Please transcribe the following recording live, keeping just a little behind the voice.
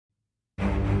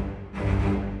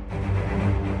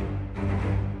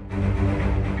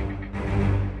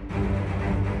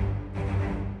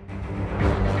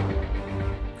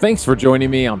Thanks for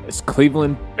joining me on this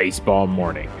Cleveland baseball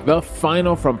morning. The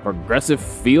final from Progressive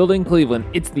Field in Cleveland.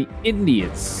 It's the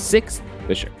Indians 6,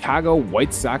 the Chicago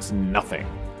White Sox nothing.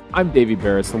 I'm Davey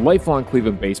Barris, a lifelong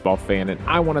Cleveland baseball fan, and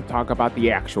I want to talk about the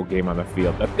actual game on the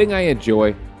field, the thing I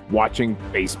enjoy, watching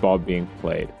baseball being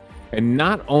played. And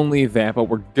not only that, but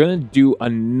we're going to do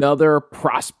another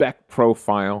prospect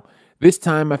profile. This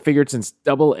time I figured since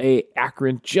AA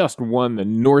Akron just won the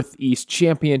Northeast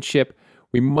Championship,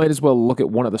 we might as well look at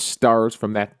one of the stars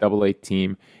from that AA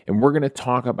team, and we're going to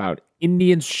talk about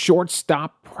Indians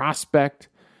shortstop prospect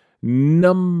where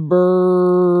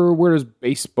does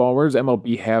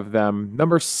MLB have them?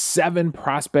 Number 7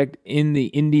 prospect in the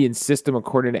Indian system,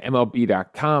 according to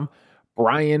MLB.com,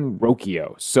 Brayan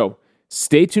Rocchio. So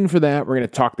stay tuned for that. We're going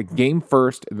to talk the game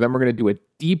first, then we're going to do a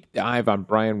deep dive on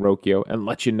Brayan Rocchio and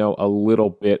let you know a little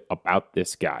bit about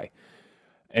this guy.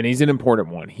 And he's an important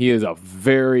one. He is a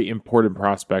very important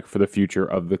prospect for the future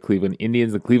of the Cleveland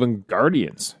Indians, the Cleveland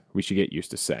Guardians, we should get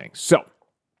used to saying. So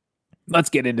let's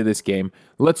get into this game.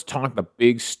 Let's talk the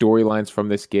big storylines from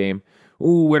this game.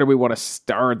 Where do we want to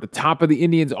start? The top of the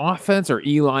Indians offense or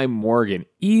Eli Morgan?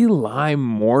 Eli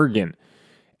Morgan,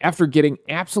 after getting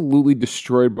absolutely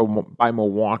destroyed by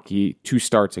Milwaukee 2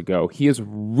 starts ago, he has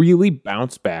really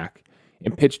bounced back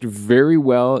and pitched very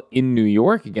well in New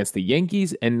York against the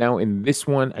Yankees, and now in this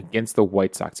one against the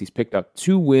White Sox. He's picked up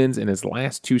 2 wins in his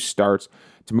last 2 starts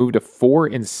to move to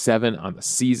 4-7 on the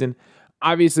season.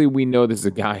 Obviously, we know this is a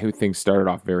guy who things started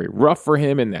off very rough for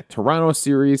him in that Toronto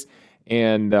series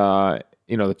and the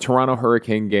Toronto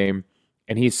Hurricane game,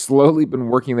 and he's slowly been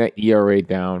working that ERA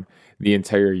down the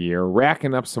entire year,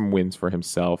 racking up some wins for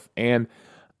himself. And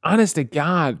honest to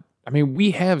God, I mean, we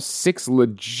have 6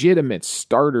 legitimate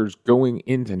starters going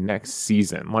into next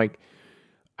season.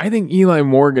 I think Eli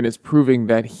Morgan is proving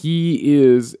that he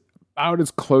is about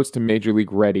as close to Major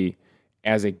League ready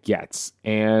as it gets.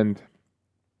 And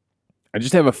I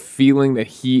just have a feeling that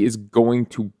he is going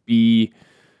to be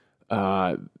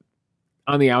on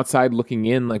the outside looking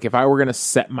in. Like, if I were going to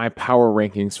set my power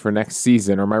rankings for next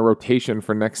season or my rotation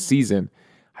for next season,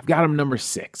 I've got him number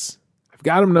 6.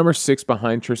 Got him number 6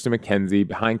 behind Tristan McKenzie,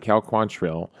 behind Cal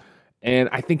Quantrill, and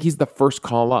I think he's the first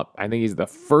call up. I think he's the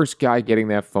first guy getting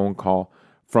that phone call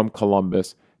from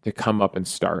Columbus to come up and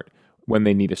start when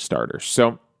they need a starter.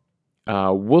 So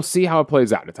we'll see how it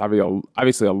plays out. It's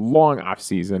obviously a long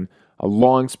offseason, a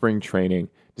long spring training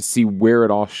to see where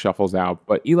it all shuffles out,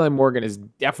 but Eli Morgan is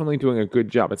definitely doing a good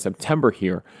job in September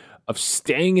here of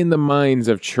staying in the minds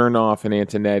of Chernoff and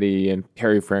Antonetti and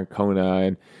Terry Francona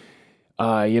and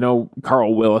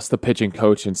Carl Willis, the pitching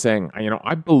coach, and saying,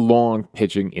 I belong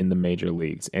pitching in the major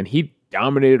leagues. And he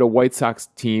dominated a White Sox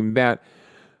team that,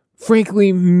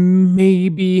 frankly,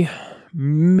 maybe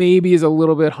is a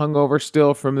little bit hungover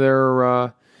still from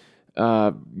their,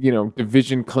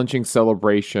 division clinching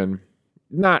celebration.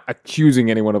 Not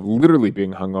accusing anyone of literally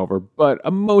being hungover, but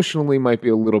emotionally might be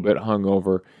a little bit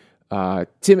hungover.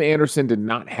 Tim Anderson did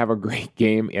not have a great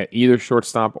game at either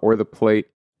shortstop or the plate.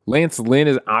 Lance Lynn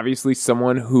is obviously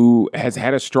someone who has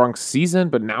had a strong season,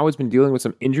 but now has been dealing with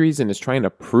some injuries and is trying to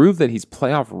prove that he's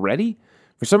playoff ready.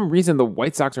 For some reason, the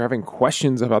White Sox are having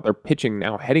questions about their pitching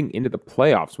now heading into the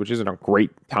playoffs, which isn't a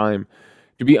great time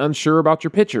to be unsure about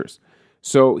your pitchers.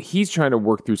 So he's trying to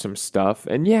work through some stuff.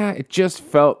 And yeah, it just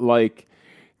felt like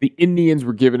the Indians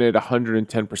were giving it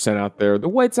 110% out there. The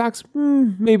White Sox,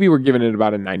 maybe were giving it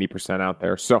about a 90% out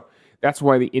there. So that's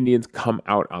why the Indians come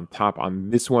out on top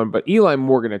on this one. But Eli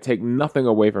Morgan, to take nothing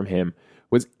away from him,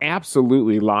 was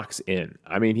absolutely locks in.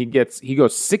 I mean, he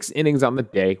goes 6 innings on the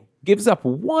day, gives up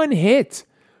 1 hit,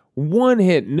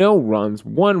 no runs,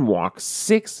 1 walk,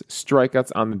 6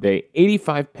 strikeouts on the day,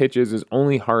 85 pitches, is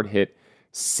only hard hit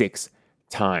 6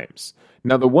 times.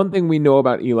 Now, the one thing we know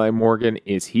about Eli Morgan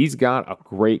is he's got a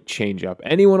great changeup.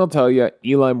 Anyone will tell you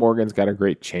Eli Morgan's got a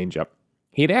great changeup.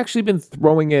 He'd actually been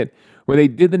throwing it when they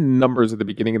did the numbers at the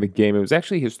beginning of the game. It was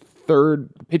actually his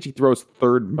pitch he throws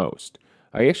third most.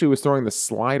 He actually was throwing the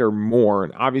slider more,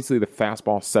 and obviously the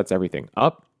fastball sets everything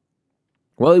up.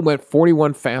 Well, he went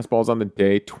 41 fastballs on the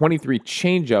day, 23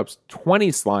 changeups,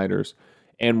 20 sliders,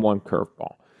 and 1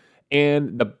 curveball.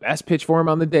 And the best pitch for him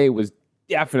on the day was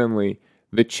definitely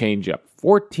the changeup.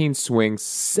 14 swings,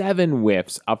 7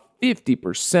 whiffs, a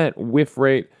 50% whiff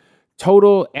rate.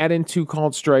 Total, add in 2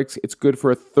 called strikes, it's good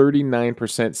for a 39%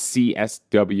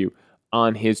 CSW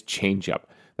on his changeup.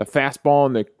 The fastball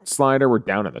and the slider were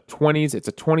down in the 20s. It's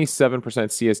a 27%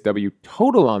 CSW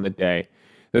total on the day.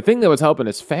 The thing that was helping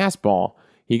his fastball,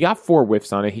 he got 4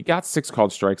 whiffs on it. He got 6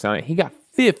 called strikes on it. He got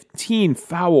 15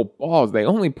 foul balls. They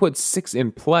only put 6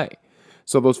 in play.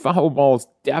 So those foul balls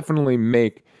definitely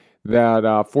make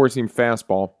that four-seam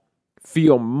fastball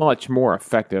feel much more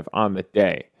effective on the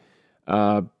day.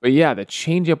 But yeah, the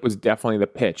changeup was definitely the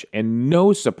pitch. And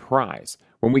no surprise,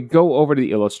 when we go over to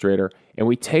the Illustrator and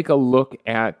we take a look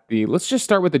at let's just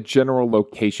start with the general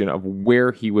location of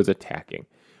where he was attacking.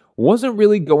 Wasn't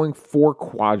really going 4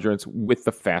 quadrants with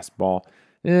the fastball,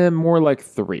 more like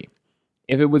 3.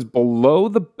 If it was below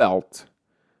the belt,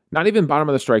 not even bottom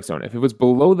of the strike zone, if it was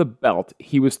below the belt,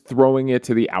 he was throwing it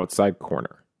to the outside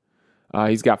corner.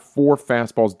 He's got 4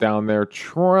 fastballs down there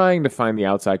trying to find the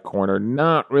outside corner,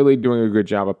 not really doing a good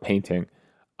job of painting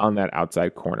on that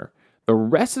outside corner. The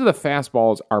rest of the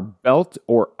fastballs are belt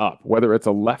or up, whether it's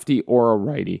a lefty or a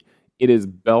righty. It is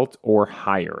belt or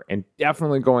higher, and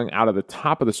definitely going out of the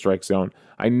top of the strike zone.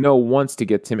 I know once to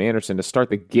get Tim Anderson, to start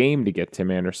the game to get Tim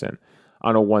Anderson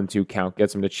on a 1-2 count,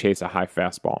 gets him to chase a high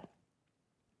fastball.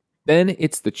 Then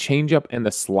it's the changeup and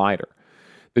the slider.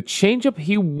 The changeup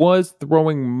he was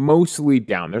throwing mostly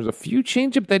down. There's a few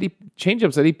changeups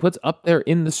that he puts up there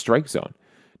in the strike zone.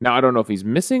 Now, I don't know if he's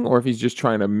missing or if he's just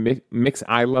trying to mix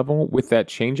eye level with that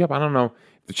changeup. I don't know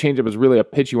if the changeup is really a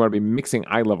pitch you want to be mixing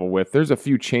eye level with. There's a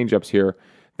few changeups here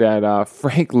that,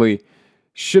 frankly,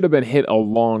 should have been hit a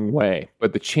long way.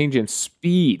 But the change in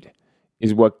speed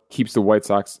is what keeps the White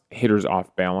Sox hitters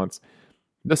off balance.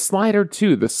 The slider,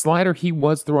 too. The slider, he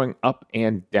was throwing up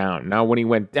and down. Now, when he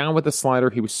went down with the slider,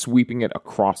 he was sweeping it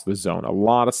across the zone. A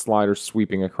lot of sliders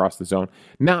sweeping across the zone.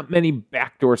 Not many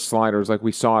backdoor sliders like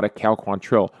we saw at Cal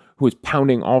Quantrill, who was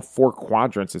pounding all 4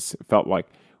 quadrants, it felt like,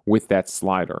 with that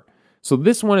slider. So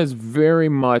this one is very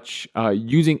much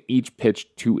using each pitch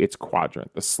to its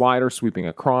quadrant. The slider sweeping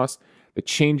across, the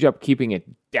changeup keeping it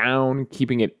down,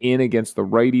 keeping it in against the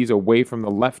righties, away from the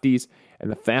lefties,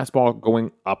 and the fastball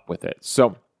going up with it.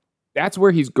 So that's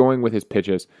where he's going with his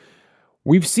pitches.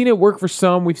 We've seen it work for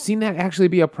some. We've seen that actually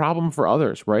be a problem for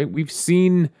others, right? We've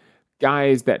seen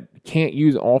guys that can't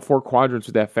use all 4 quadrants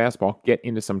with that fastball get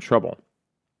into some trouble.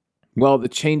 Well, the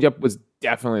changeup was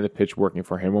definitely the pitch working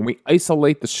for him. When we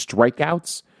isolate the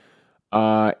strikeouts,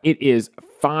 it is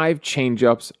 5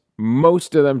 changeups,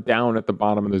 most of them down at the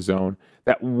bottom of the zone.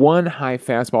 That one high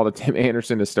fastball to Tim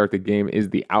Anderson to start the game is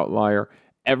the outlier.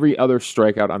 Every other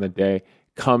strikeout on the day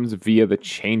comes via the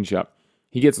changeup.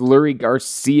 He gets Leury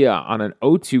Garcia on an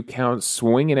 0-2 count,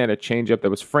 swinging at a changeup that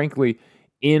was frankly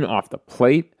in off the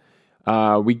plate.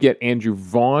 We get Andrew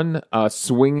Vaughn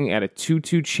swinging at a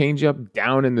 2-2 changeup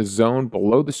down in the zone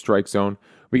below the strike zone.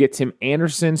 We get Tim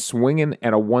Anderson swinging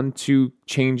at a 1-2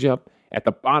 changeup at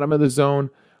the bottom of the zone.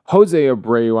 Jose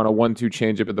Abreu on a 1-2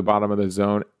 changeup at the bottom of the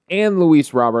zone. And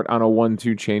Luis Robert on a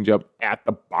 1-2 changeup at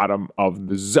the bottom of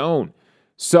the zone.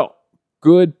 So,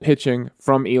 good pitching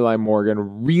from Eli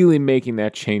Morgan, really making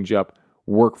that changeup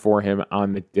work for him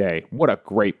on the day. What a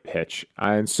great pitch.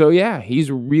 And so, yeah,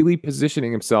 he's really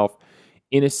positioning himself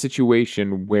in a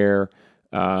situation where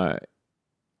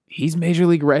he's Major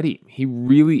League ready. He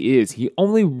really is. He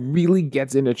only really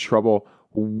gets into trouble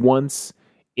once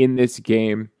in this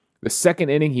game. The second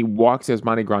inning, he walks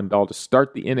Yasmani Grandal to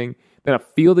start the inning. Then a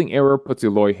fielding error puts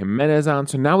Eloy Jimenez on.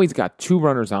 So now he's got 2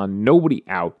 runners on, nobody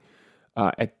out.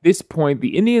 At this point,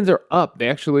 the Indians are up. They're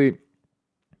up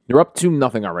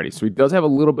 2-0 already. So he does have a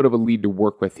little bit of a lead to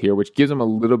work with here, which gives him a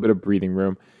little bit of breathing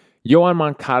room. Yohan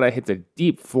Moncada hits a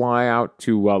deep fly out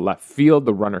to left field.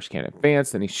 The runners can't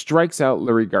advance. Then he strikes out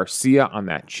Leury Garcia on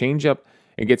that changeup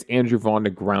and gets Andrew Vaughn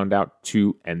to ground out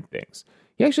to end things.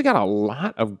 He actually got a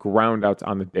lot of ground outs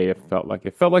on the day, it felt like.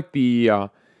 It felt like the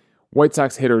White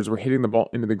Sox hitters were hitting the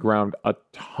ball into the ground a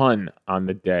ton on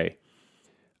the day.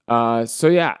 So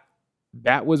yeah,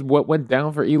 that was what went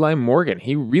down for Eli Morgan.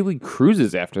 He really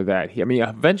cruises after that.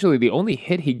 Eventually the only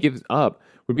hit he gives up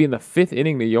would be in the 5th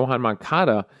inning to Yohan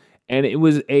Moncada, and it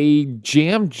was a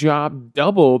jam job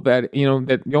double that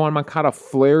Yohan Moncada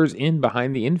flares in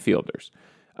behind the infielders.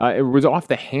 It was off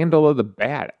the handle of the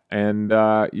bat, and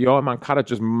Yohan Moncada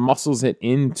just muscles it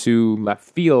into left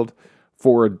field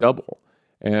for a double.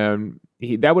 And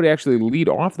that would actually lead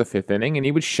off the 5th inning, and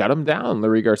he would shut him down.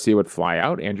 Leury Garcia would fly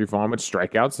out, Andrew Vaughn would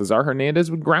strike out, Cesar Hernandez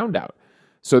would ground out.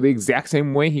 So the exact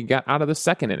same way he got out of the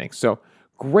 2nd inning. So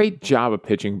great job of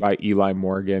pitching by Eli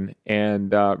Morgan,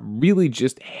 and really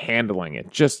just handling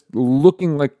it, just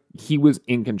looking like he was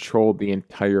in control the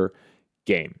entire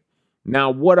game. Now,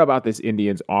 what about this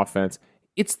Indians offense?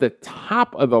 It's the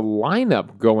top of the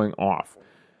lineup going off.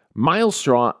 Miles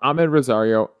Straw, Ahmed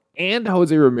Rosario, and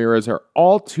Jose Ramirez are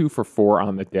all 2 for 4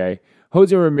 on the day.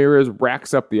 Jose Ramirez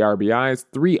racks up the RBIs,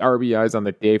 3 RBIs on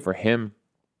the day for him,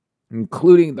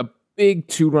 including the big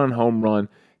 2-run home run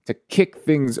to kick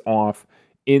things off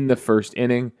in the 1st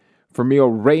inning.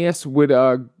 Framil Reyes would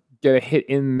get a hit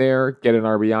in there, get an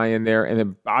RBI in there, and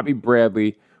then Bobby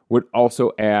Bradley would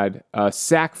also add a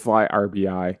sac fly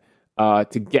RBI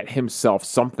to get himself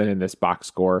something in this box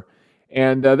score.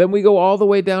 And then we go all the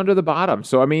way down to the bottom.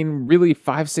 So, I mean, really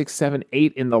 5, 6, 7,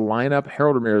 8 in the lineup.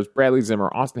 Harold Ramirez, Bradley Zimmer,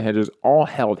 Austin Hedges all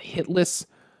held hitless.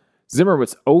 Zimmer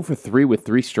was 0 for 3 with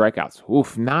 3 strikeouts.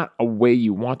 Oof, not a way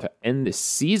you want to end the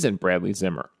season, Bradley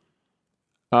Zimmer.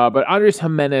 But Andres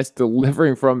Jimenez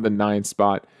delivering from the 9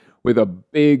 spot with a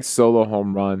big solo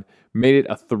home run made it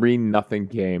a 3-0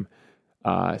 game.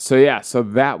 So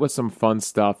that was some fun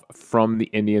stuff from the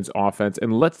Indians offense.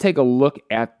 And let's take a look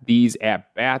at these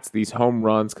at-bats, these home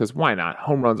runs, because why not?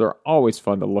 Home runs are always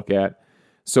fun to look at.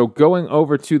 So going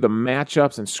over to the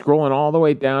matchups and scrolling all the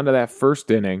way down to that first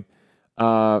inning.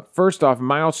 First off,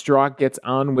 Miles Straw gets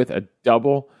on with a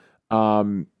double.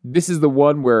 This is the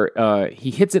one where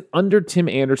he hits it under Tim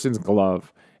Anderson's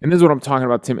glove. And this is what I'm talking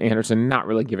about, Tim Anderson not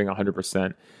really giving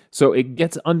 100%. So it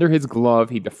gets under his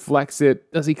glove. He deflects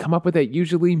it. Does he come up with it?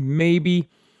 Usually, maybe.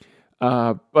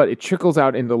 But it trickles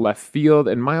out into left field,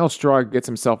 and Miles Straw gets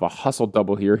himself a hustle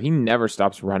double here. He never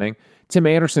stops running. Tim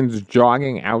Anderson's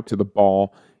jogging out to the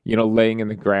ball, laying in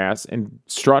the grass, and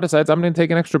Straw decides, I'm going to take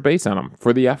an extra base on him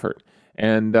for the effort,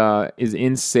 and is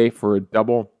in safe for a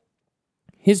double.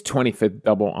 His 25th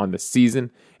double on the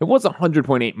season. It was a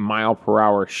 100.8 mile per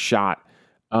hour shot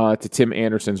to Tim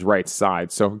Anderson's right side.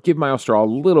 So give Miles Straw a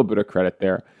little bit of credit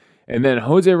there. And then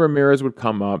Jose Ramirez would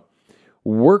come up,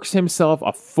 works himself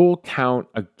a full count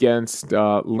against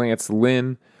Lance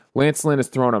Lynn. Lance Lynn is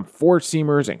throwing him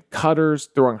 4-seamers and cutters,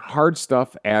 throwing hard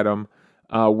stuff at him,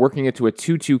 working it to a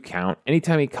 2-2 count.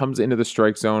 Anytime he comes into the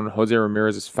strike zone, Jose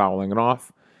Ramirez is fouling it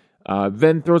off.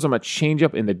 Then throws him a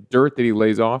changeup in the dirt that he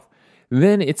lays off.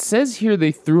 Then it says here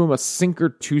they threw him a sinker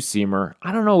 2-seamer.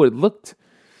 I don't know,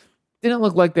 didn't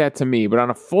look like that to me, but on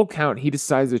a full count, he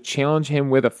decides to challenge him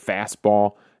with a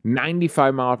fastball,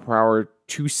 95 mile per hour,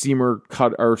 2-seamer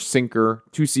cut or sinker,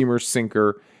 2-seamer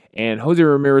sinker, and Jose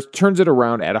Ramirez turns it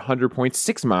around at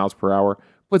 100.6 miles per hour,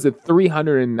 puts it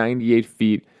 398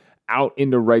 feet out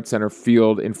into right center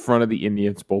field in front of the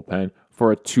Indians bullpen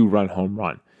for a 2-run home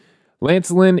run. Lance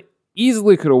Lynn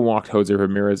easily could have walked Jose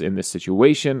Ramirez in this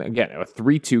situation. Again, a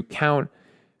 3-2 count.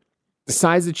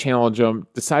 Decides to challenge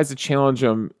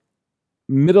him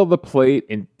middle of the plate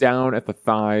and down at the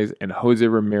thighs, and Jose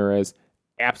Ramirez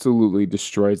absolutely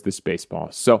destroys this baseball.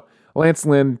 So Lance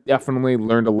Lynn definitely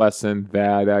learned a lesson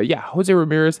that, Jose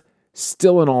Ramirez,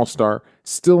 still an all-star,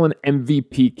 still an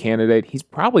MVP candidate. He's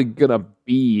probably going to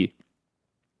be,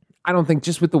 I don't think,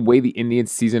 just with the way the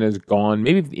Indians season has gone,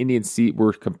 maybe if the Indians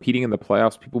were competing in the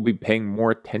playoffs, people would be paying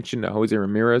more attention to Jose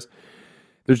Ramirez.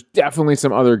 There's definitely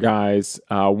some other guys,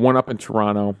 one up in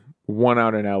Toronto, one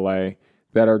out in LA,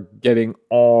 that are getting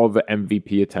all the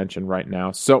MVP attention right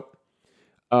now. So,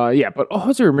 but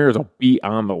Jose Ramirez will be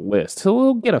on the list.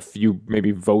 He'll get a few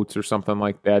maybe votes or something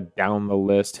like that down the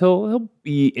list. He'll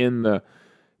be in the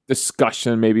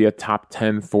discussion, maybe a top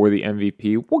 10 for the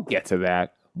MVP. We'll get to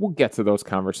that. We'll get to those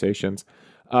conversations.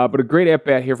 But a great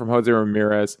at-bat here from Jose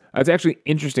Ramirez. It's actually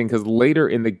interesting because later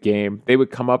in the game, they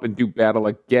would come up and do battle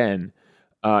again.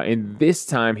 And this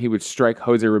time, he would strike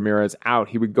Jose Ramirez out.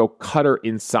 He would go cutter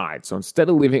inside. So instead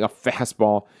of leaving a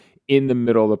fastball in the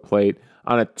middle of the plate,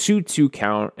 on a 2-2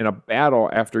 count in a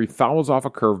battle after he fouls off a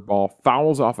curveball,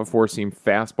 fouls off a 4-seam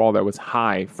fastball that was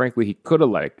high. Frankly, he could have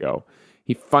let it go.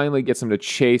 He finally gets him to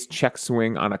chase, check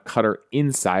swing on a cutter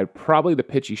inside. Probably the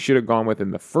pitch he should have gone with in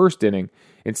the first inning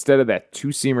instead of that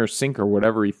 2-seamer sinker,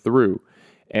 whatever he threw.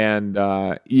 And,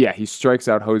 he strikes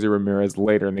out Jose Ramirez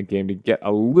later in the game to get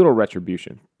a little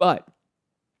retribution. But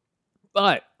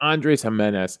Andres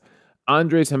Jimenez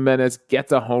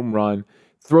gets a home run,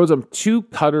 throws him 2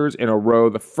 cutters in a row.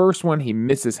 The first one he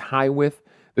misses high with.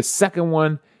 The second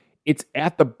one, it's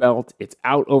at the belt. It's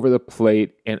out over the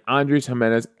plate. And Andres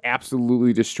Jimenez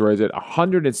absolutely destroys it.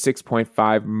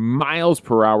 106.5 miles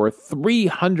per hour,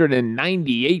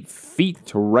 398 feet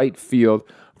to right field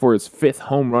for his 5th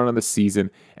home run of the season.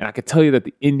 And I can tell you that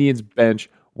the Indians bench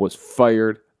was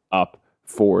fired up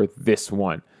for this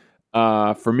one.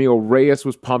 Fermio Reyes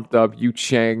was pumped up. Yu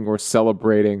Chang were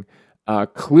celebrating.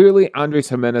 Clearly, Andres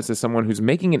Jimenez is someone who's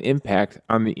making an impact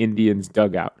on the Indians'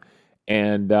 dugout.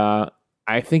 And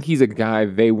I think he's a guy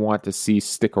they want to see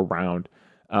stick around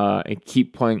and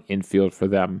keep playing infield for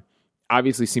them.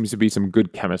 Obviously, seems to be some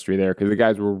good chemistry there because the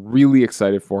guys were really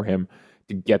excited for him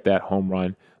to get that home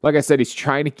run. Like I said, he's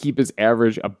trying to keep his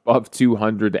average above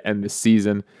 200 to end the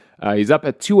season. He's up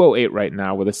at 208 right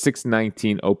now with a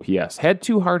 619 OPS. Had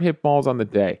 2 hard hit balls on the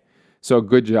day, so a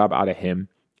good job out of him.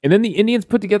 And then the Indians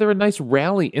put together a nice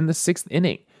rally in the 6th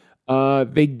inning.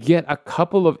 They get a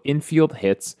couple of infield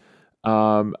hits.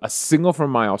 a single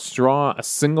from Miles Straw, a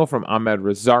single from Ahmed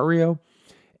Rosario,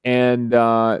 and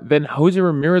then Jose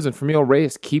Ramirez and Familio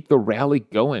Reyes keep the rally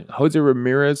going. Jose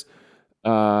Ramirez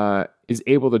is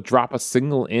able to drop a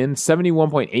single in,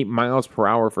 71.8 miles per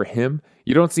hour for him.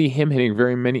 You don't see him hitting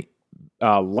very many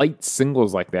light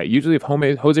singles like that. Usually if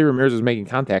Jose Ramirez is making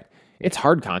contact, it's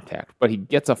hard contact, but he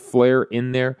gets a flare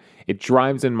in there. It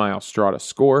drives in Miles Straw to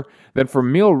score. Then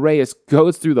Familio Reyes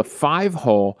goes through the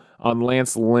 5-hole on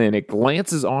Lance Lynn. It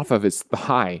glances off of his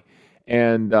thigh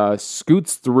and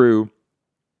scoots through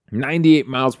 98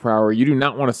 miles per hour. You do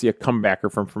not want to see a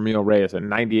comebacker from Familio Reyes at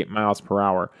 98 miles per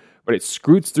hour, but it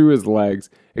scoots through his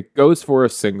legs. It goes for a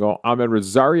single. Ahmed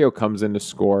Rosario comes in to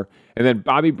score, and then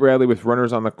Bobby Bradley with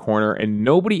runners on the corner and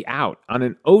nobody out on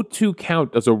an 0-2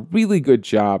 count does a really good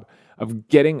job of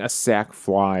getting a sac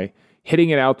fly,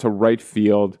 hitting it out to right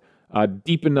field,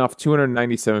 deep enough,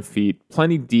 297 feet,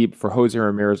 plenty deep for Jose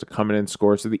Ramirez to come in and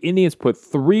score. So the Indians put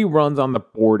 3 runs on the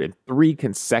board in 3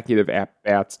 consecutive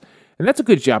at-bats, and that's a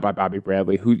good job by Bobby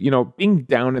Bradley, who, being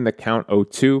down in the count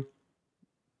 0-2,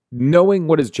 knowing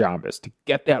what his job is to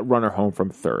get that runner home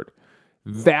from third.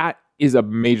 That is a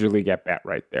major league at-bat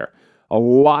right there. A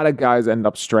lot of guys end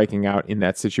up striking out in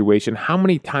that situation. How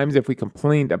many times have we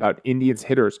complained about Indians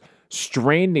hitters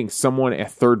stranding someone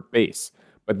at third base?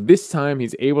 But this time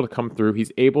he's able to come through.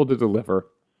 He's able to deliver.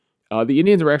 The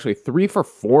Indians are actually 3 for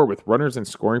 4 with runners in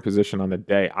scoring position on the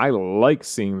day. I like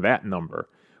seeing that number.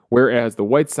 Whereas the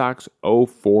White Sox 0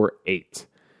 for 8.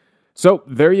 So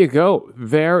there you go.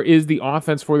 There is the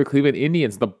offense for the Cleveland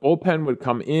Indians. The bullpen would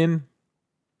come in,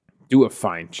 do a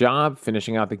fine job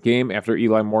finishing out the game after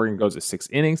Eli Morgan goes to 6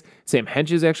 innings. Sam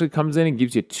Hentges actually comes in and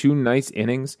gives you 2 nice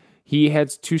innings. He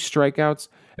has 2 strikeouts,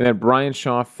 and then Bryan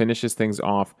Shaw finishes things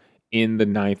off in the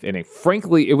 9th inning.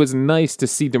 Frankly, it was nice to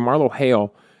see DeMarlo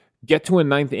Hale get to a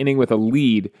 9th inning with a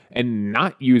lead and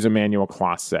not use Emmanuel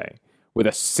Clase with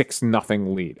a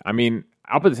 6-0 lead. I mean,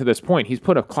 up to this point, he's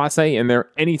put a Clase in there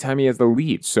anytime he has the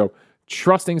lead. So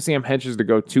trusting Sam Hentges to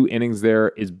go 2 innings there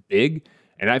is big.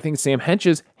 And I think Sam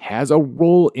Hentges has a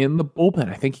role in the bullpen.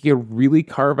 I think he can really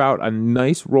carve out a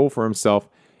nice role for himself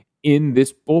in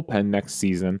this bullpen next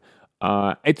season.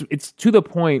 It's to the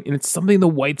point, and it's something the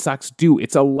White Sox do.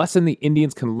 It's a lesson the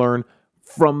Indians can learn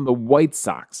from the White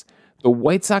Sox. The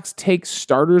White Sox take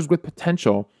starters with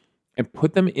potential and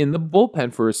put them in the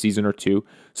bullpen for a season or 2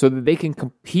 so that they can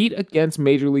compete against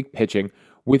Major League pitching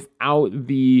without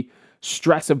the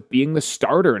stress of being the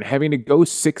starter and having to go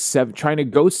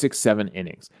 6-7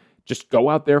 innings. Just go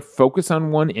out there, focus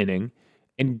on 1 inning,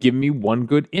 and give me 1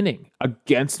 good inning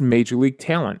against Major League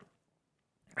talent.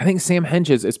 I think Sam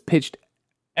Hentges has pitched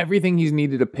everything he's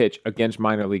needed to pitch against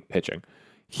minor league pitching.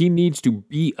 He needs to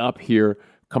be up here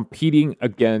competing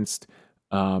against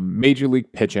Major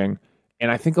League pitching,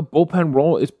 and I think a bullpen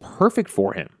role is perfect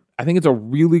for him. I think it's a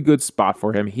really good spot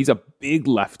for him. He's a big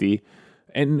lefty,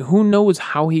 and who knows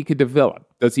how he could develop.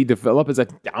 Does he develop as a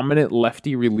dominant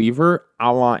lefty reliever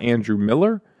a la Andrew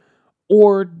Miller?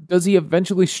 Or does he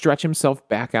eventually stretch himself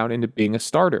back out into being a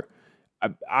starter?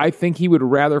 I think he would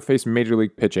rather face Major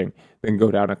League pitching than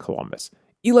go down to Columbus.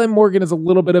 Eli Morgan is a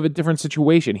little bit of a different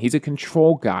situation. He's a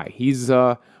control guy. He's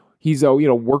a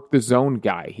work the zone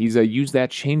guy. He's a use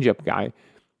that changeup guy.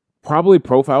 Probably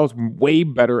profiles way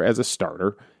better as a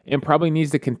starter and probably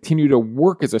needs to continue to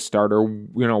work as a starter,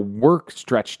 work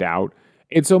stretched out.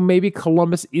 And so maybe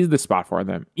Columbus is the spot for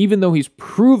them, even though he's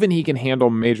proven he can handle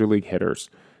Major League hitters.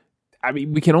 I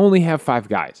mean, we can only have 5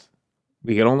 guys.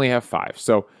 We can only have 5.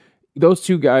 So those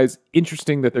 2 guys,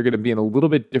 interesting that they're going to be in a little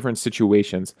bit different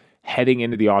situations heading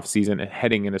into the offseason and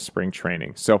heading into spring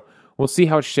training. So we'll see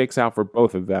how it shakes out for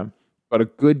both of them. But a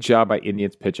good job by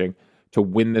Indians pitching to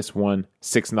win this one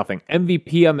 6-0.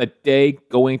 MVP on the day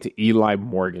going to Eli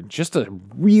Morgan. Just a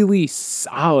really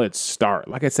solid start.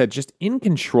 Like I said, just in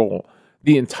control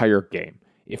the entire game.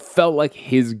 It felt like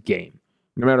his game.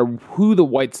 No matter who the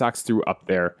White Sox threw up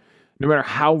there, no matter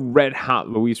how red hot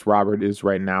Luis Robert is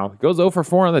right now, he goes 0 for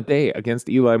 4 on the day against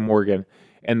Eli Morgan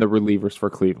and the relievers for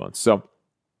Cleveland. So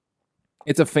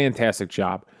it's a fantastic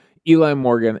job. Eli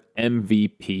Morgan,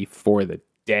 MVP for the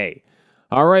day.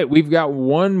 All right, we've got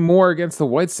one more against the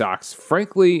White Sox.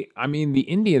 Frankly, I mean, the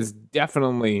Indians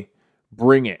definitely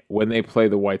bring it when they play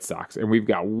the White Sox, and we've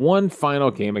got one final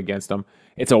game against them.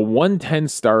 It's a 1-10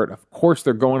 start. Of course,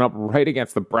 they're going up right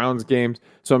against the Browns games,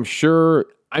 so I'm sure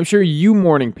you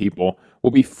morning people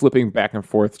will be flipping back and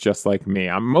forth just like me.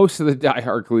 Most of the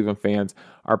diehard Cleveland fans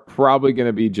are probably going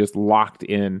to be just locked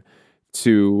in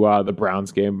to the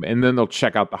Browns game, and then they'll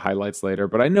check out the highlights later.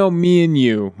 But I know me and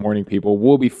you, morning people,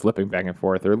 will be flipping back and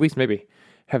forth, or at least maybe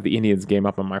have the Indians game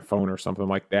up on my phone or something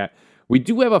like that. We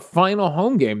do have a final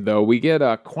home game, though. We get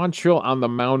Quantrill on the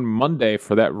mound Monday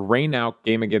for that rainout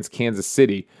game against Kansas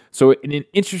City. So in an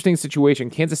interesting situation,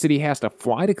 Kansas City has to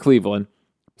fly to Cleveland,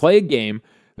 play a game,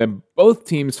 then both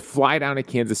teams fly down to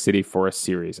Kansas City for a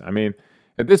series. I mean,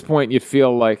 at this point, you'd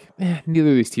feel like neither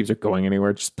of these teams are going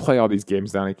anywhere. Just play all these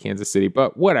games down in Kansas City.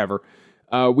 But whatever.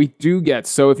 We do get,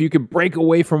 so if you could break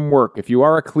away from work, if you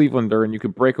are a Clevelander and you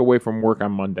could break away from work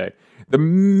on Monday, the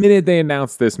minute they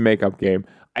announced this makeup game,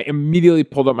 I immediately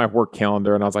pulled up my work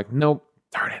calendar and I was like, nope,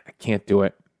 darn it, I can't do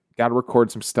it. Got to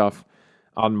record some stuff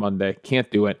on Monday. Can't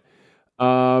do it.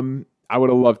 I would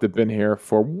have loved to have been here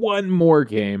for one more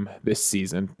game this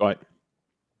season, but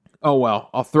oh well,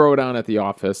 I'll throw it on at the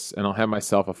office and I'll have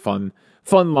myself a fun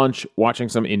lunch watching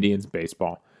some Indians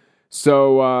baseball.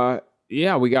 So,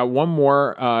 yeah, we got one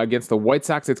more against the White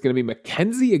Sox. It's going to be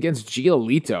McKenzie against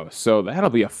Giolito. So that'll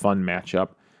be a fun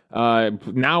matchup.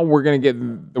 Now we're going to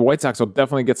get, the White Sox will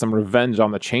definitely get some revenge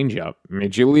on the changeup. I mean,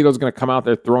 Giolito's going to come out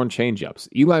there throwing changeups.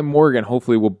 Eli Morgan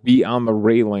hopefully will be on the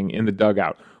railing in the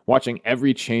dugout, watching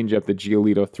every changeup that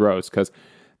Giolito throws. Because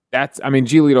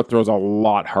Giolito throws a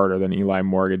lot harder than Eli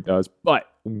Morgan does. But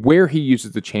where he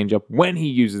uses the changeup, when he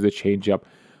uses the changeup,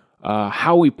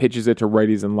 how he pitches it to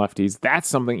righties and lefties, that's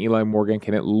something Eli Morgan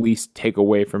can at least take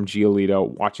away from Giolito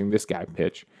watching this guy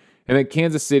pitch. And then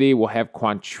Kansas City will have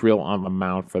Quantrill on the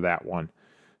mound for that one.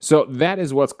 So that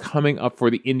is what's coming up for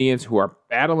the Indians, who are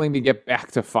battling to get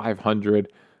back to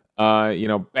 500,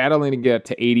 battling to get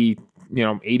to 80,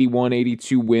 81,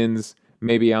 82 wins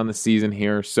maybe on the season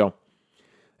here. So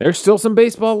there's still some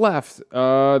baseball left.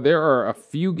 There are a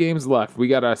few games left. We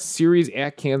got a series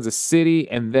at Kansas City,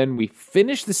 and then we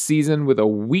finish the season with a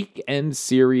weekend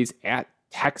series at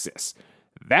Texas.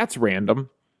 That's random.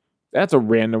 That's a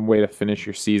random way to finish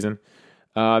your season.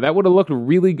 That would have looked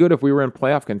really good if we were in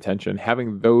playoff contention,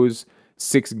 having those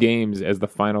 6 games as the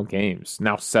final games.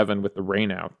 Now 7 with the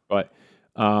rain out. But,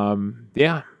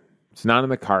 yeah, it's not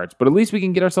in the cards. But at least we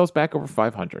can get ourselves back over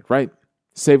 500, right?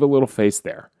 Save a little face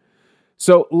there.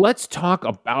 So let's talk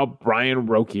about Brayan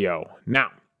Rocchio. Now,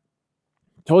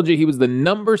 told you he was the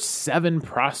number 7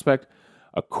 prospect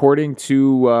according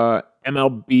to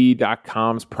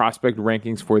MLB.com's prospect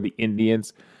rankings for the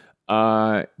Indians.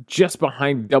 Just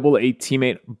behind Double-A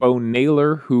teammate Bo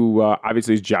Naylor, who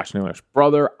obviously is Josh Naylor's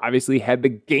brother, obviously had the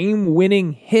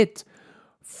game-winning hit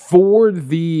for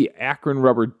the Akron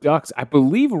Rubber Ducks. I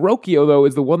believe Rocchio, though,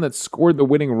 is the one that scored the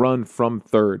winning run from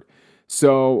third.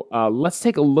 So let's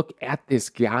take a look at this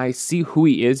guy, see who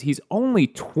he is. He's only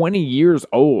 20 years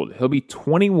old. He'll be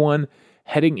 21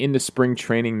 heading into spring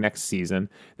training next season.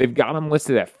 They've got him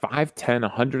listed at 5'10",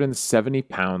 170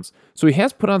 pounds. So he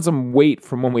has put on some weight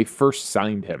from when we first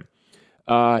signed him.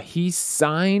 He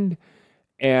signed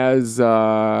as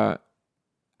out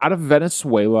of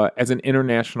Venezuela as an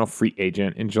international free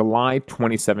agent in July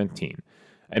 2017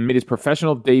 and made his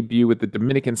professional debut with the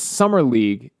Dominican Summer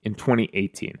League in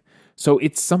 2018. So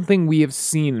it's something we have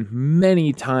seen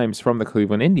many times from the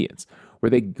Cleveland Indians, where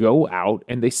they go out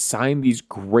and they sign these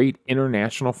great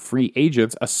international free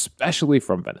agents, especially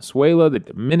from Venezuela, the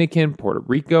Dominican, Puerto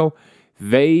Rico.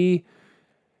 They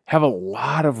have a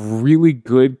lot of really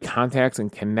good contacts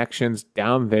and connections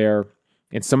down there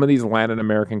in some of these Latin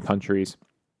American countries.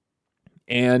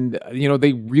 And,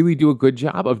 they really do a good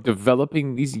job of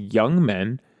developing these young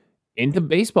men into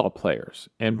baseball players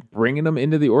and bringing them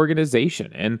into the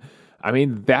organization. And,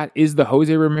 that is the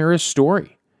Jose Ramirez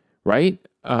story, right?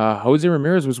 Jose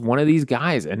Ramirez was one of these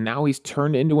guys, and now he's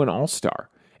turned into an all-star.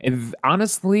 And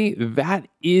honestly, that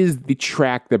is the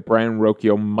track that Brayan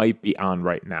Rocchio might be on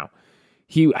right now.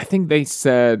 I think they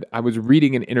said, I was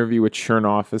reading an interview with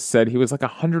Chernoff, it said he was like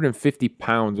 150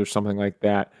 pounds or something like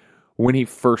that when he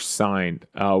first signed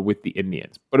with the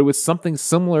Indians. But it was something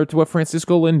similar to what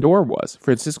Francisco Lindor was.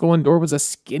 Francisco Lindor was a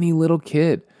skinny little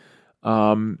kid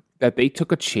that they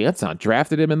took a chance on,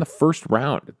 drafted him in the first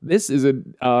round. This is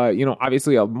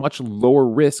obviously a much lower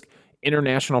risk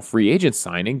international free agent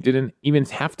signing. Didn't even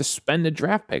have to spend a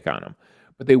draft pick on him,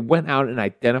 but they went out and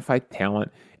identified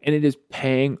talent, and it is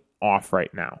paying off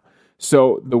right now.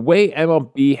 So the way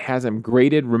MLB has him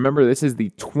graded, remember this is the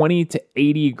 20 to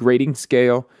 80 grading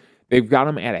scale. They've got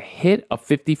him at a hit of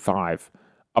 55,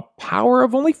 a power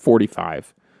of only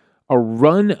 45, a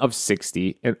run of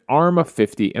 60, an arm of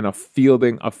 50, and a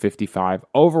fielding of 55.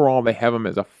 Overall, they have him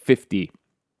as a 50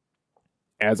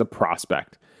 as a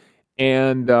prospect.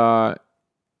 And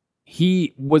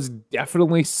he was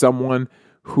definitely someone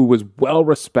who was well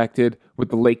respected with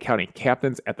the Lake County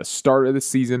Captains at the start of the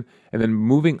season, and then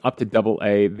moving up to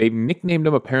Double-A. They've nicknamed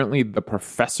him apparently the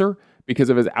Professor because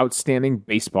of his outstanding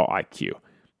baseball IQ.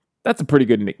 That's a pretty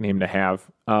good nickname to have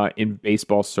in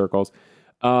baseball circles.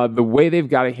 The way they've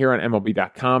got it here on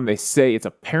MLB.com, they say it's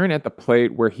apparent at the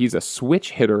plate where he's a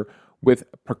switch hitter with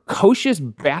precocious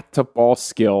bat-to-ball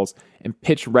skills and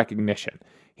pitch recognition.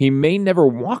 He may never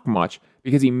walk much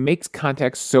because he makes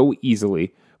contact so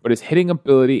easily, but his hitting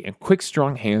ability and quick,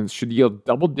 strong hands should yield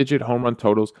double-digit home run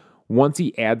totals once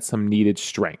he adds some needed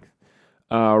strength.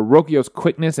 Rocchio's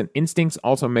quickness and instincts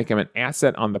also make him an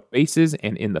asset on the bases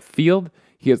and in the field.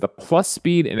 He has the plus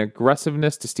speed and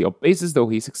aggressiveness to steal bases, though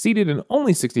he succeeded in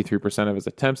only 63% of his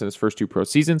attempts in his first 2 pro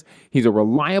seasons. He's a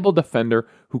reliable defender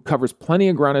who covers plenty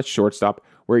of ground at shortstop,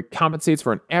 where he compensates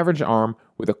for an average arm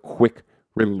with a quick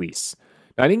release.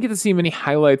 Now, I didn't get to see many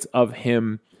highlights of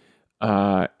him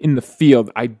in the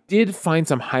field. I did find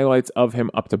some highlights of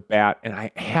him up to bat, and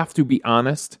I have to be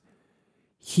honest,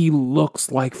 he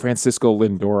looks like Francisco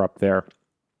Lindor up there.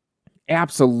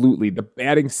 Absolutely. The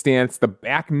batting stance, the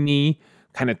back knee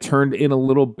kind of turned in a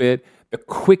little bit, the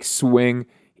quick swing,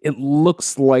 it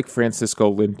looks like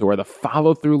Francisco Lindor. The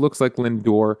follow-through looks like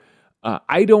Lindor.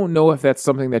 I don't know if that's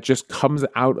something that just comes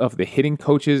out of the hitting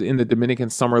coaches in the Dominican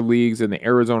Summer Leagues and the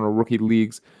Arizona Rookie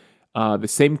Leagues, the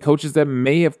same coaches that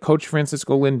may have coached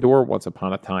Francisco Lindor once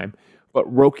upon a time. But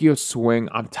Rocchio's swing,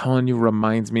 I'm telling you,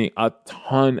 reminds me a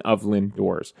ton of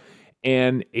Lindor's.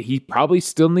 And he probably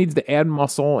still needs to add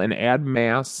muscle and add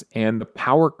mass, and the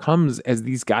power comes as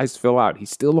these guys fill out.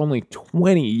 He's still only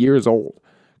 20 years old,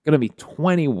 going to be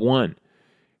 21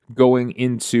 going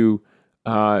into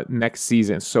next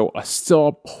season. So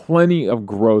still plenty of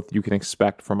growth you can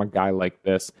expect from a guy like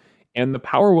this, and the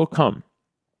power will come.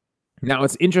 Now,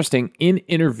 it's interesting, in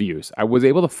interviews, I was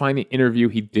able to find an interview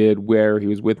he did where he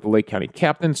was with the Lake County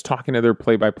Captains talking to their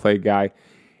play-by-play guy,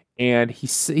 and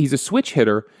he's a switch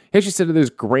hitter. He actually said that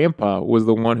his grandpa was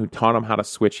the one who taught him how to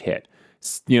switch hit.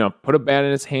 Put a bat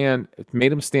in his hand,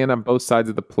 made him stand on both sides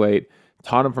of the plate,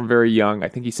 taught him from very young. I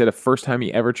think he said the first time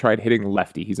he ever tried hitting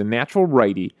lefty. He's a natural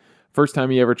righty. First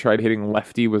time he ever tried hitting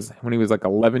lefty was when he was like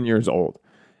 11 years old.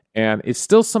 And it's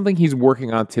still something he's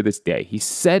working on to this day. He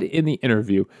said in the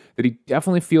interview that he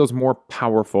definitely feels more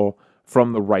powerful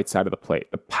from the right side of the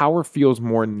plate. The power feels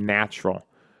more natural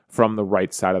from the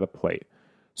right side of the plate.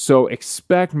 So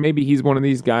expect maybe he's one of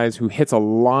these guys who hits a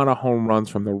lot of home runs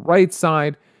from the right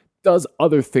side, does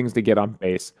other things to get on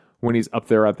base when he's up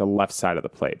there at the left side of the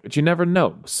plate. But you never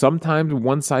know. Sometimes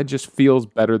one side just feels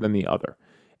better than the other.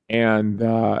 And,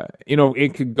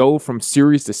 it could go from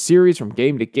series to series, from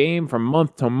game to game, from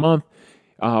month to month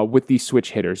with these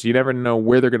switch hitters. You never know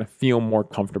where they're going to feel more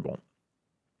comfortable.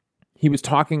 He was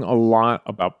talking a lot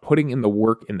about putting in the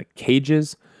work in the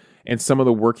cages, and some of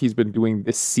the work he's been doing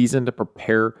this season to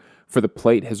prepare for the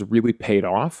plate has really paid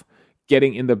off.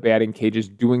 Getting in the batting cages,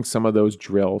 doing some of those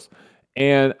drills.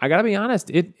 And I got to be honest,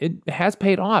 it has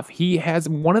paid off. He has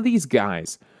one of these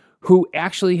guys who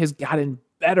actually has gotten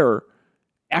better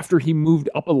after he moved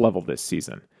up a level this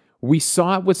season. We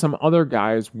saw it with some other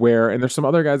guys and there's some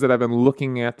other guys that I've been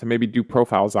looking at to maybe do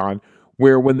profiles on,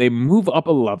 where when they move up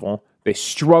a level, they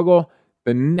struggle.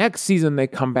 The next season, they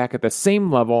come back at the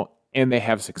same level and they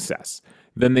have success.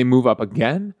 Then they move up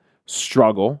again,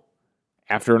 struggle.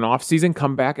 After an offseason,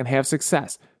 come back and have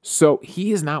success. So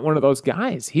he is not one of those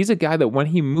guys. He's a guy that when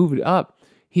he moved up,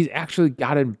 he's actually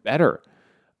gotten better.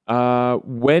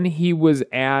 When he was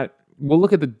we'll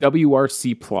look at the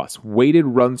WRC plus, weighted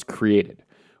runs created.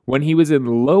 When he was in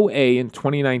low A in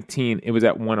 2019, it was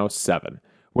at 107.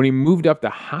 When he moved up to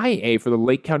high A for the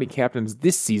Lake County Captains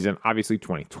this season, obviously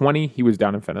 2020, he was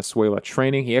down in Venezuela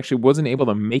training. He actually wasn't able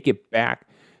to make it back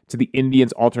to the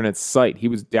Indians' alternate site. He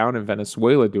was down in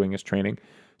Venezuela doing his training.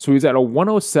 So he was at a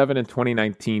 107 in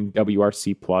 2019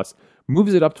 WRC plus,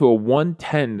 moves it up to a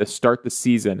 110 to start the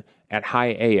season at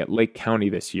high A at Lake County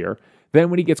this year. Then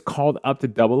when he gets called up to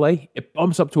double A, it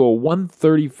bumps up to a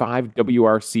 135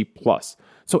 WRC plus.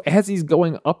 So as he's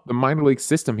going up the minor league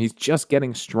system, he's just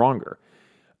getting stronger.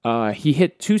 He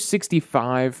hit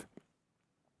 265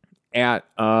 at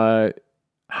high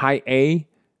A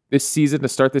this season to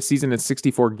start the season in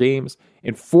 64 games.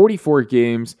 In 44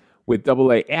 games with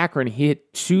AA Akron, he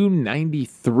hit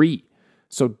 293.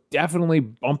 So definitely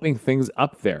bumping things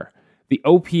up there. The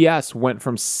OPS went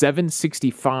from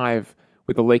 765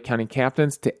 with the Lake County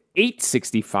Captains to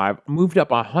 865, moved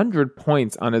up 100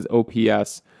 points on his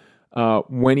OPS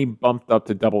when he bumped up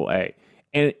to AA.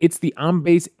 And it's the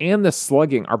on-base and the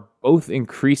slugging are both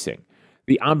increasing.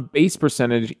 The on-base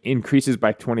percentage increases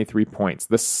by 23 points.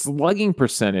 The slugging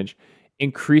percentage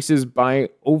increases by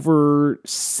over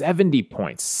 70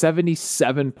 points,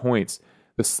 77 points.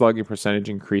 The slugging percentage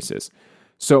increases.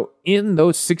 So in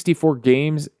those 64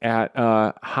 games at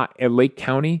Lake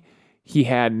County, he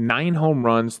had 9 home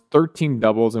runs, 13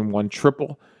 doubles, and 1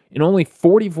 triple. In only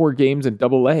 44 games in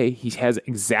Double-A, he has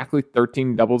exactly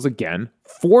 13 doubles again,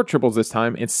 4 triples this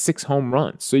time, and 6 home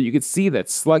runs. So you could see that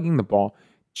slugging the ball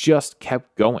just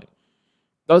kept going.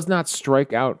 Does not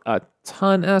strike out a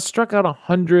ton. Struck out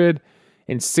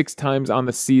 106 times on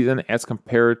the season as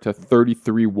compared to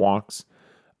 33 walks.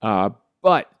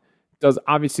 But does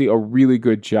obviously a really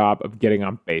good job of getting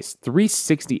on base.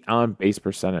 360 on base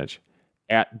percentage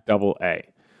at Double-A.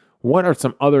 What are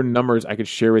some other numbers I could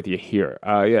share with you here?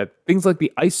 Things like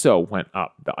the ISO went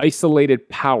up. The isolated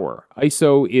power.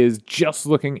 ISO is just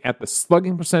looking at the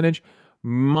slugging percentage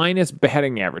minus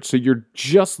batting average. So you're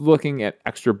just looking at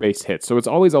extra base hits. So it's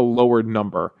always a lower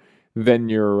number than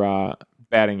your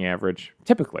batting average,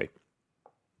 typically.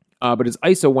 But his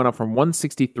ISO went up from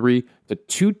 163 to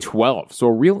 212. So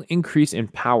a real increase in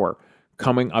power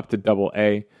coming up to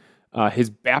Double-A.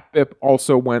 His BABIP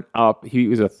also went up. He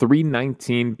was a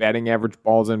 319 batting average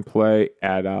balls in play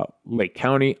at Lake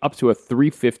County, up to a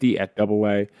 350 at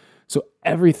Double-A. So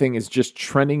everything is just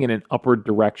trending in an upward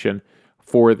direction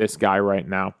for this guy right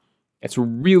now. It's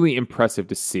really impressive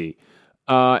to see.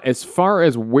 As far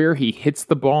as where he hits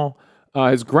the ball,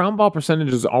 his ground ball percentage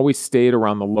has always stayed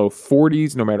around the low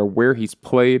 40s, no matter where he's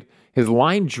played. His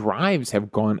line drives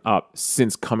have gone up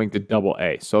since coming to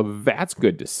Double-A, so that's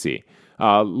good to see.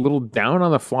 A little down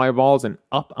on the fly balls and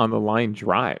up on the line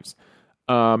drives.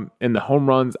 And the home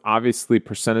runs, obviously,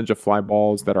 percentage of fly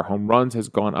balls that are home runs has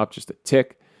gone up just a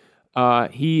tick.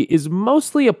 He is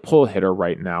mostly a pull hitter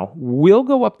right now. Will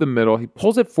go up the middle. He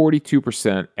pulls at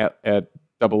 42% at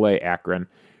Double-A Akron.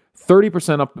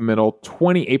 30% up the middle,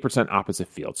 28% opposite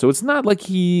field. So it's not like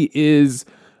he is,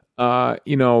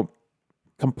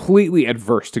 completely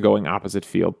adverse to going opposite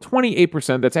field.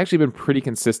 28%, that's actually been pretty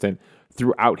consistent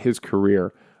throughout his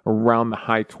career, around the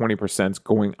high 20%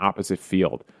 going opposite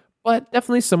field. But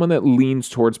definitely someone that leans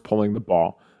towards pulling the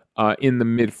ball, in the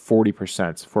mid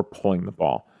 40% for pulling the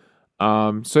ball.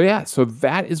 So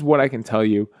that is what I can tell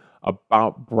you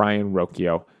about Brayan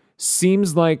Rocchio.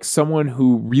 Seems like someone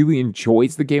who really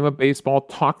enjoys the game of baseball.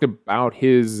 Talked about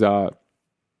his,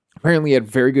 apparently had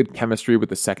very good chemistry with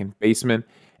the second baseman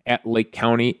at Lake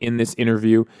County in this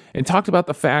interview, and talked about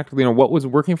the fact, what was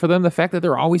working for them, the fact that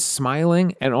they're always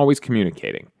smiling and always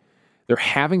communicating. They're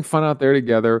having fun out there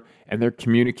together, and they're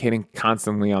communicating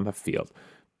constantly on the field.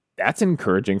 That's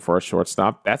encouraging for a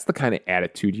shortstop. That's the kind of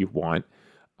attitude you want.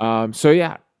 I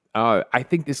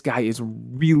think this guy is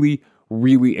really,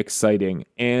 really exciting.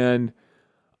 And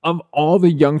of all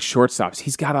the young shortstops,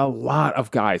 he's got a lot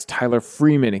of guys, Tyler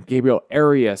Freeman and Gabriel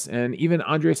Arias, and even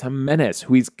Andres Jimenez,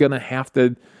 who he's going to have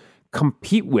to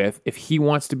compete with if he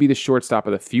wants to be the shortstop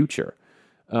of the future.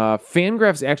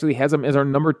 Fangraphs actually has him as our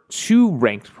number 2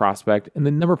 ranked prospect and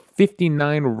the number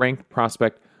 59 ranked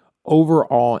prospect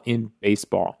overall in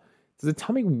baseball. Does it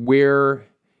tell me where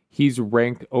he's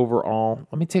ranked overall?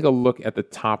 Let me take a look at the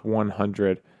top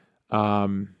 100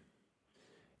 and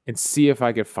see if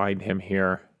I could find him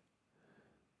here.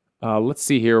 Let's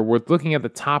see here. We're looking at the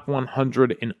top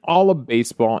 100 in all of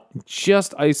baseball,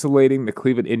 just isolating the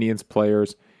Cleveland Indians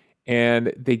players,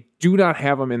 and they do not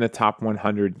have him in the top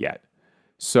 100 yet.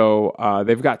 So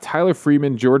they've got Tyler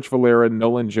Freeman, George Valera,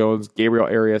 Nolan Jones, Gabriel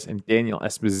Arias, and Daniel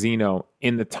Esposito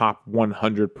in the top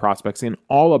 100 prospects in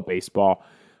all of baseball.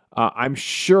 I am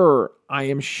sure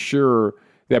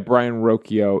that Brayan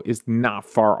Rocchio is not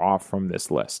far off from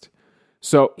this list.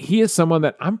 So he is someone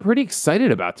that I'm pretty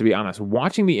excited about, to be honest.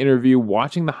 Watching the interview,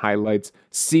 watching the highlights,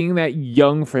 seeing that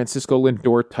young Francisco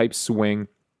Lindor type swing,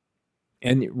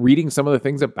 and reading some of the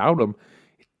things about him,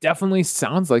 it definitely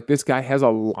sounds like this guy has a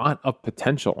lot of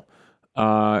potential.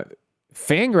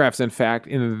 Fangraphs, in fact,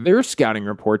 in their scouting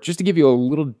report, just to give you a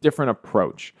little different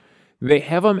approach, they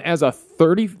have him as a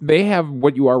 30. They have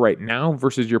what you are right now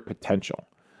versus your potential.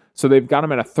 So they've got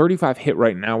him at a 35 hit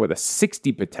right now with a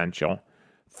 60 potential.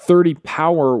 30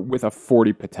 power with a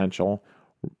 40 potential.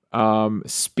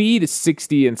 Speed is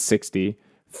 60 and 60.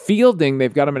 Fielding,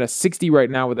 they've got him at a 60 right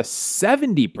now with a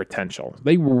 70 potential.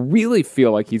 They really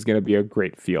feel like he's going to be a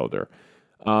great fielder.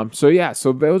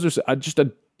 So those are just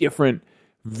a different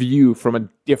view from a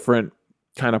different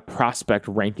kind of prospect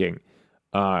ranking.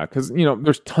 Because,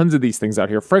 there's tons of these things out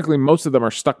here. Frankly, most of them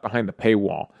are stuck behind the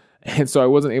paywall. And so I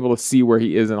wasn't able to see where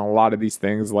he is in a lot of these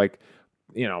things like,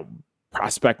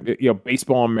 Prospect,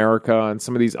 Baseball America and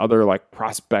some of these other like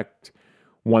Prospect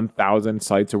 1000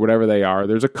 sites or whatever they are.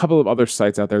 There's a couple of other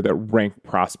sites out there that rank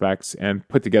prospects and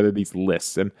put together these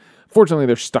lists. And fortunately,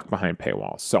 they're stuck behind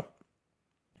paywalls. So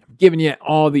I'm giving you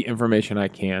all the information I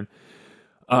can.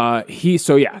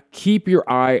 Keep your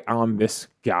eye on this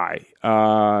guy.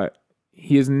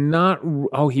 he is not,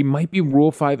 he might be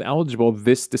Rule 5 eligible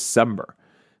this December.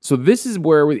 So this is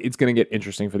where it's going to get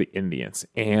interesting for the Indians.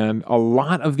 And a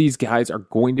lot of these guys are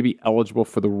going to be eligible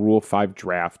for the Rule 5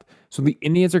 draft. So the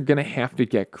Indians are going to have to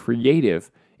get creative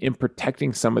in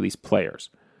protecting some of these players.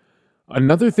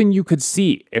 Another thing you could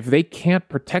see, if they can't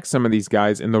protect some of these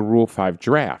guys in the Rule 5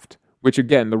 draft, which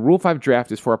again, the Rule 5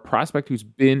 draft is for a prospect who's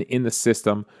been in the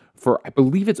system for, I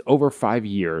believe it's over 5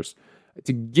 years,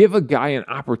 to give a guy an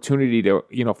opportunity to,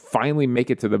 finally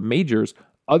make it to the majors.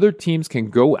 Other teams can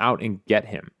go out and get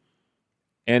him.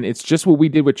 And it's just what we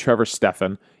did with Trevor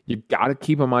Stephan. You got to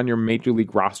keep him on your major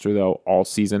league roster, though, all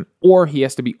season, or he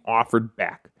has to be offered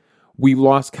back. We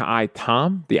lost Kai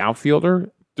Tom, the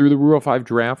outfielder, through the Rule 5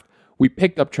 draft. We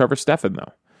picked up Trevor Stephan,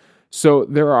 though. So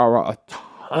there are a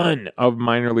ton of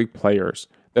minor league players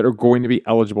that are going to be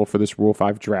eligible for this Rule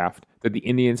 5 draft that the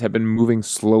Indians have been moving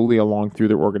slowly along through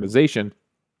their organization.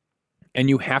 And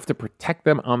you have to protect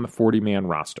them on the 40-man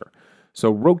roster.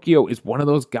 So Rocchio is one of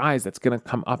those guys that's going to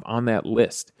come up on that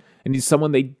list. And he's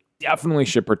someone they definitely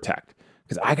should protect.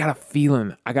 Because I got a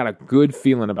good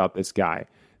feeling about this guy,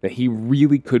 that he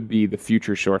really could be the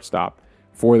future shortstop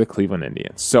for the Cleveland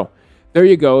Indians. So there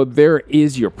you go. There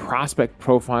is your prospect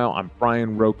profile on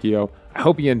Brayan Rocchio. I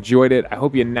hope you enjoyed it. I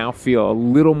hope you now feel a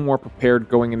little more prepared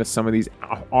going into some of these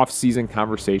off-season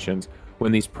conversations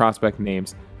when these prospect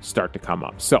names start to come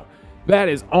up. So that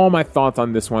is all my thoughts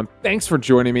on this one. Thanks for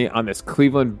joining me on this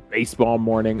Cleveland baseball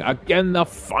morning. Again, the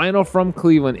final from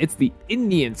Cleveland. It's the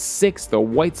Indians 6, the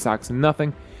White Sox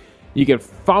nothing. You can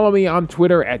follow me on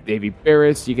Twitter at Davey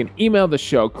Barris. You can email the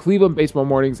show,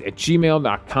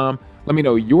 clevelandbaseballmornings@gmail.com. Let me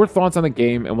know your thoughts on the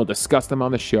game, and we'll discuss them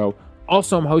on the show.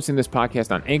 Also, I'm hosting this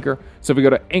podcast on Anchor, so if you go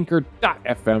to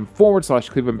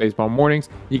anchor.fm/Cleveland Baseball Mornings,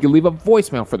 you can leave a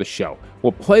voicemail for the show.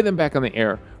 We'll play them back on the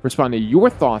air, respond to your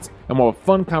thoughts, and we'll have a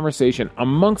fun conversation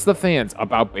amongst the fans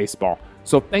about baseball.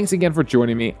 So thanks again for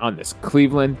joining me on this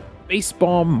Cleveland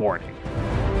Baseball Morning.